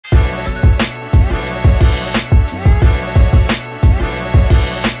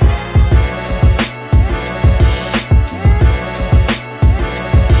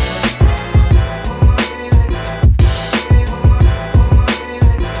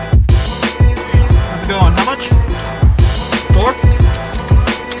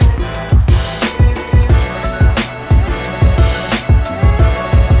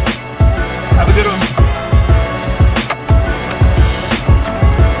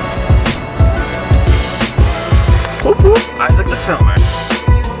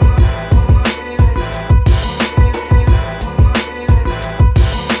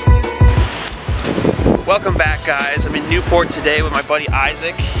guys? I'm in Newport today with my buddy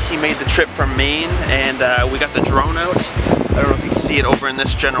Isaac. He made the trip from Maine and we got the drone out. I don't know if you can see it over in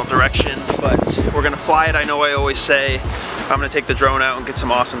this general direction, but we're gonna fly it. I know I always say I'm gonna take the drone out and get some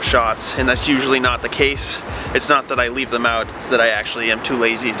awesome shots, and that's usually not the case. It's not that I leave them out, it's that I actually am too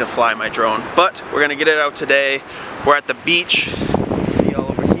lazy to fly my drone. But we're gonna get it out today. We're at the beach. You can see all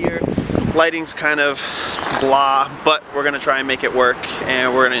over here. Lighting's kind of blah, but we're gonna try and make it work,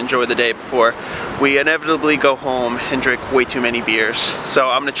 and we're gonna enjoy the day before we inevitably go home and drink way too many beers. So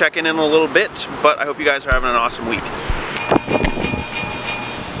I'm gonna check in a little bit, but I hope you guys are having an awesome week.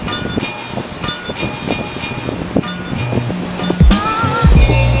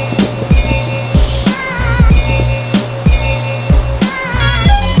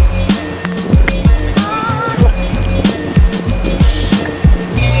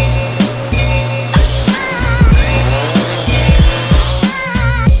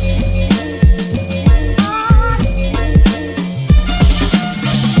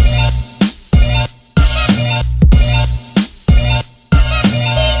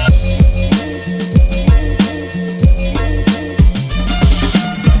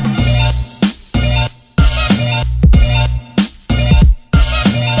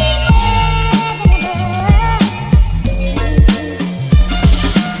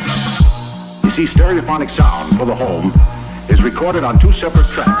 Stereophonic sound for the home is recorded on two separate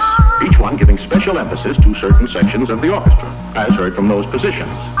tracks, each one giving special emphasis to certain sections of the orchestra, as heard from those positions.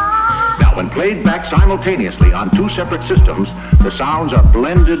 Now, when played back simultaneously on two separate systems, the sounds are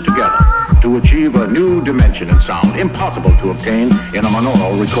blended together to achieve a new dimension in sound, impossible to obtain in a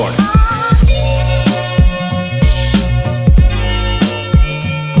monaural recording.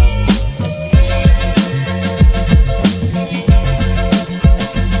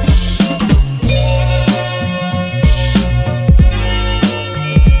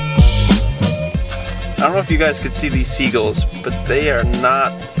 I don't know if you guys could see these seagulls, but they are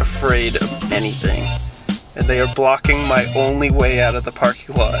not afraid of anything. And they are blocking my only way out of the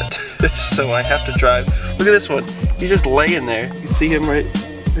parking lot. So I have to drive. Look at this one. He's just laying there. You can see him right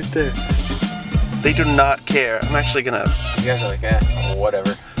there. They do not care. I'm actually gonna... You guys are like, eh,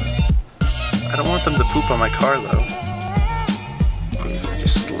 whatever. I don't want them to poop on my car though. If I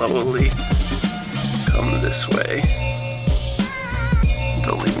just slowly come this way,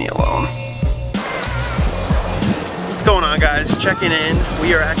 they'll leave me alone. What's going on, guys? Checking in.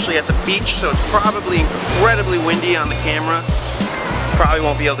 We are actually at the beach, so it's probably incredibly windy on the camera. Probably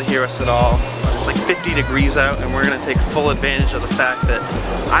won't be able to hear us at all. It's like 50 degrees out, and we're gonna take full advantage of the fact that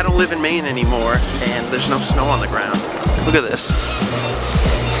I don't live in Maine anymore and there's no snow on the ground. Look at this.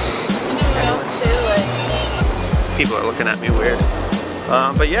 These people are looking at me weird.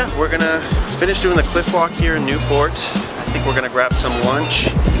 But yeah, we're gonna finish doing the cliff walk here in Newport. I think we're gonna grab some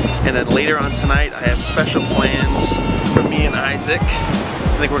lunch, and then later on tonight I have special plans for me and Isaac.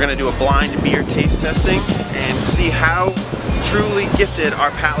 I think we're gonna do a blind beer taste testing and see how truly gifted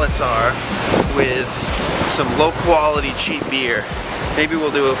our palates are with some low quality cheap beer. Maybe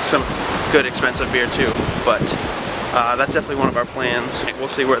we'll do some good expensive beer too, but that's definitely one of our plans. We'll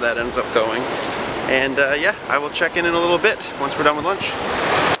see where that ends up going. And yeah, I will check in a little bit once we're done with lunch.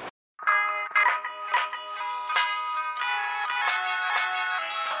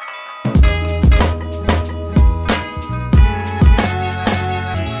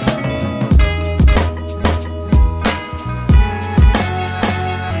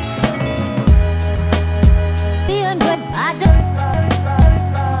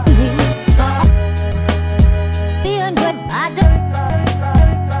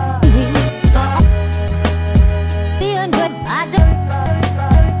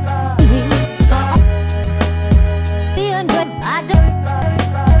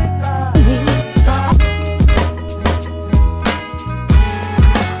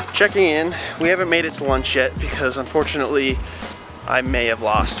 Checking in. We haven't made it to lunch yet because unfortunately I may have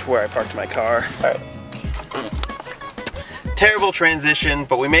lost where I parked my car. Alright. Terrible transition,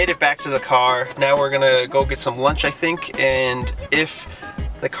 but we made it back to the car. Now we're gonna go get some lunch, I think, and if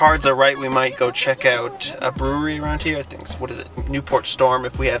the cards are right, we might go check out a brewery around here. I think, what is it, Newport Storm,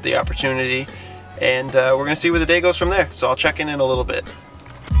 if we have the opportunity. And we're gonna see where the day goes from there. So I'll check in a little bit.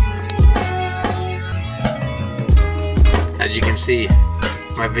 As you can see,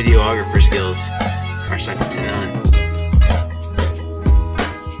 my videographer skills are second to none.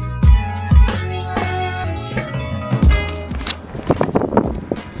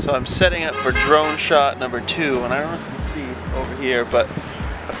 So I'm setting up for drone shot number 2, and I don't know if you can see over here, but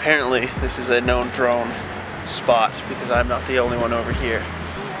apparently this is a known drone spot because I'm not the only one over here.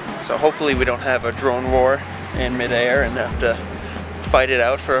 So hopefully we don't have a drone war in midair and have to fight it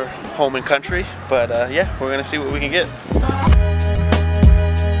out for home and country. But yeah, we're gonna see what we can get.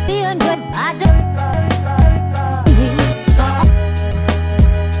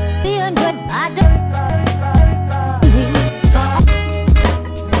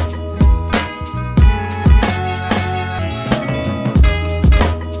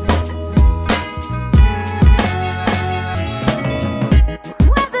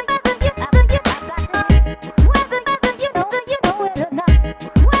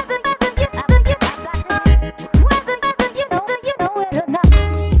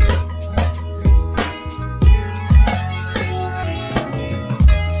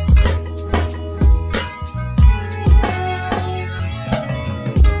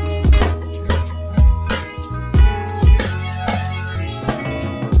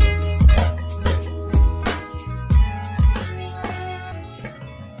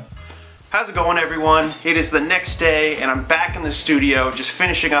 How's it going, everyone? It is the next day and I'm back in the studio just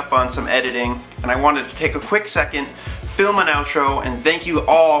finishing up on some editing, and I wanted to take a quick second, film an outro, and thank you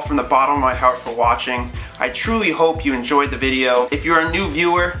all from the bottom of my heart for watching. I truly hope you enjoyed the video. If you're a new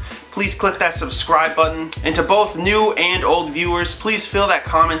viewer, please click that subscribe button. And to both new and old viewers, please fill that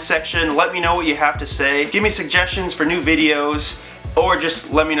comment section. Let me know what you have to say. Give me suggestions for new videos, or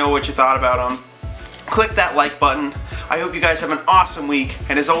just let me know what you thought about them. Click that like button. I hope you guys have an awesome week,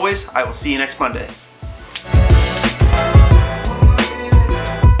 and as always, I will see you next Monday.